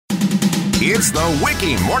It's the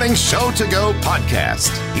WIKY Morning Show to Go podcast.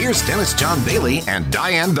 Here's Dennis John Bailey and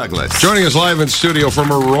Diane Douglas. Joining us live in studio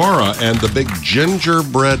from Aurora and the big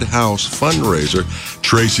Gingerbread House Fundraiser,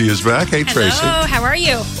 Tracy is back. Hey, Hello, Tracy. how are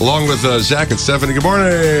you? Along with Zach and Stephanie. Good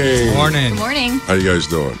morning. Morning. Good morning. How you guys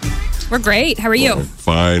doing? We're great. How are you?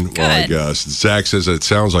 Fine. Well, I Good. guess. Zach says it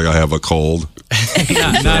sounds like I have a cold.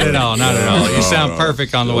 Not at all. Not at all. You sound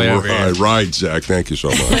perfect on the way over here. Right, Zach. Thank you so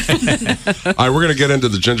much. All right, we're going to get into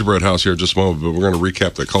the Gingerbread House here in just a moment, but we're going to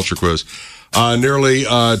recap the culture quiz. Nearly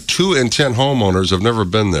 2 in 10 homeowners have never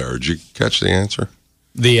been there. Did you catch the answer?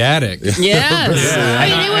 The attic. Yes. Yeah. I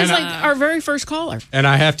mean, it was And like our very first caller. And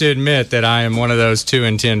I have to admit that I am one of those 2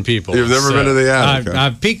 in 10 people. You've never been to the attic, huh?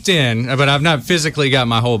 I've peeked in, but I've not physically got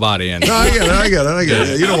my whole body in. No, I get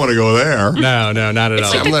it. You don't want to go there. No, not at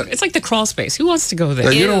all. It's like the crawl space. Who wants to go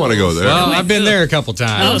there? You don't want to go there. Well, I've been there a couple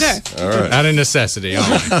times. Okay. All right. Out of necessity.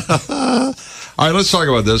 Only. All right, let's talk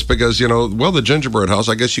about this because, the Gingerbread House,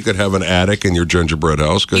 I guess you could have an attic in your gingerbread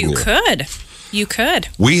house, couldn't you? You could.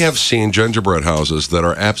 We have seen gingerbread houses that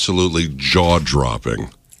are absolutely jaw-dropping.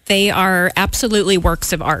 They are absolutely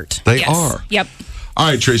works of art. They Yes. are. Yep. All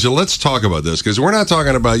right, Tracy, let's talk about this because we're not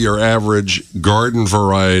talking about your average garden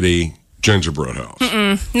variety gingerbread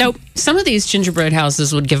house. Nope. Some of these gingerbread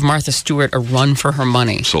houses would give Martha Stewart a run for her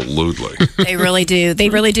money. Absolutely. They really do. They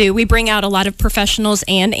really do. We bring out a lot of professionals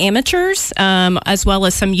and amateurs, as well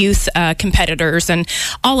as some youth competitors, and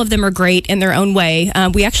all of them are great in their own way.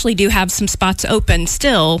 We actually do have some spots open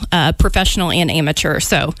still, professional and amateur.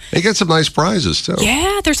 So, They get some nice prizes, too.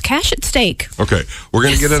 yeah, there's cash at stake. Okay, we're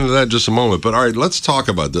going to get into that in just a moment. But all right, let's talk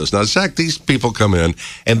about this. Now, Zach, these people come in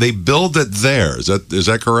and they build it there. Is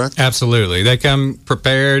that correct? Absolutely. They come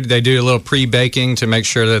prepared. They do a little pre-baking to make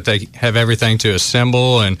sure that they have everything to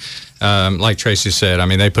assemble. And like Tracy said, I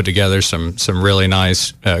mean, they put together some really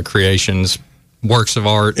nice creations, works of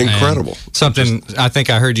art. Incredible. Something, I think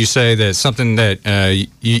I heard you say that something that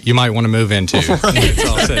you might want to move into. Right. It's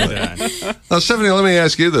all said and done. Now, Stephanie, let me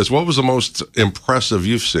ask you this. What was the most impressive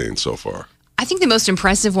you've seen so far? I think the most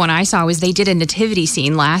impressive one I saw was they did a nativity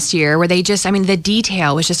scene last year where they the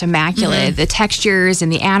detail was just immaculate. Mm-hmm. The textures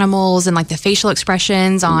and the animals and like the facial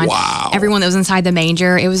expressions on everyone that was inside the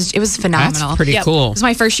manger. It was phenomenal. That's pretty cool. It was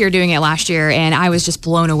my first year doing it last year, and I was just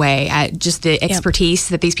blown away at just the expertise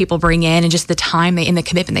that these people bring in and just the time and the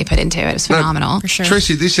commitment they put into it. It was phenomenal. For sure.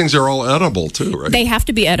 Tracy, these things are all edible, too, right? They have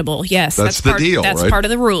to be edible, yes. That's the deal, That's right? part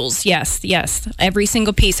of the rules, yes. Every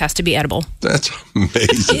single piece has to be edible. That's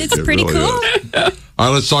amazing. It's It pretty really cool. is. All right,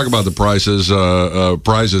 let's talk about the prices.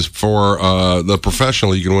 Prizes for the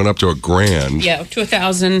professional, you can win up to $1,000. Yeah, to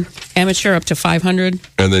 1,000. Amateur up to 500.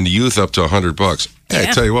 And then youth up to $100. Hey, Yeah.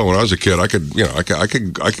 I tell you what, when I was a kid, I could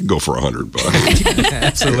go for $100.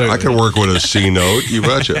 Absolutely. I could work with a C note. You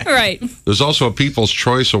betcha. Right. There's also a People's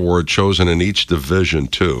Choice Award chosen in each division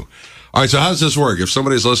too. All right, so how does this work? If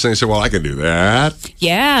somebody's listening and say, well, I can do that.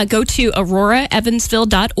 Yeah, go to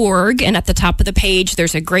auroraevansville.org, and at the top of the page,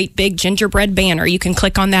 there's a great big gingerbread banner. You can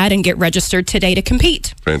click on that and get registered today to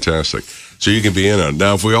compete. Fantastic. So you can be in on it.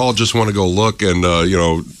 Now, if we all just want to go look and,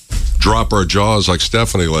 drop our jaws like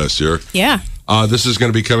Stephanie last year, Yeah. this is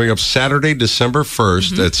going to be coming up Saturday, December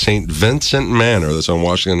 1st at St Vincent Manor. That's on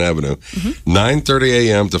Washington Avenue, 9:30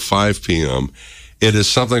 a.m. to 5 p.m. It is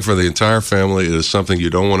something for the entire family. It is something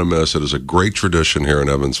you don't want to miss. It is a great tradition here in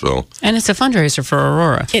Evansville. And it's a fundraiser for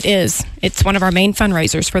Aurora. It is. It's one of our main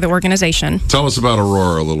fundraisers for the organization. Tell us about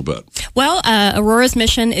Aurora a little bit. Well, Aurora's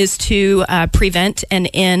mission is to prevent and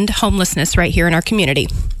end homelessness right here in our community.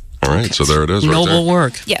 All right, so there it is. Right Noble there.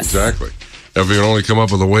 work. Yes. Exactly. If we can only come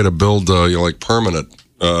up with a way to build, permanent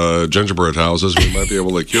gingerbread houses, we might be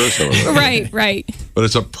able to cure some of that. Right. But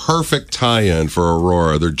it's a perfect tie-in for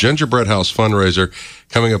Aurora. Their Gingerbread House Fundraiser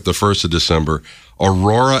coming up the 1st of December.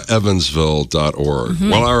 AuroraEvansville.org.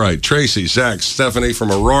 Well, all right. Tracy, Zach, Stephanie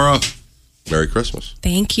from Aurora, Merry Christmas.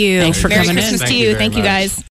 Thank you. Thanks for Merry coming in. Christmas Thank to you you. very Thank you, much. guys.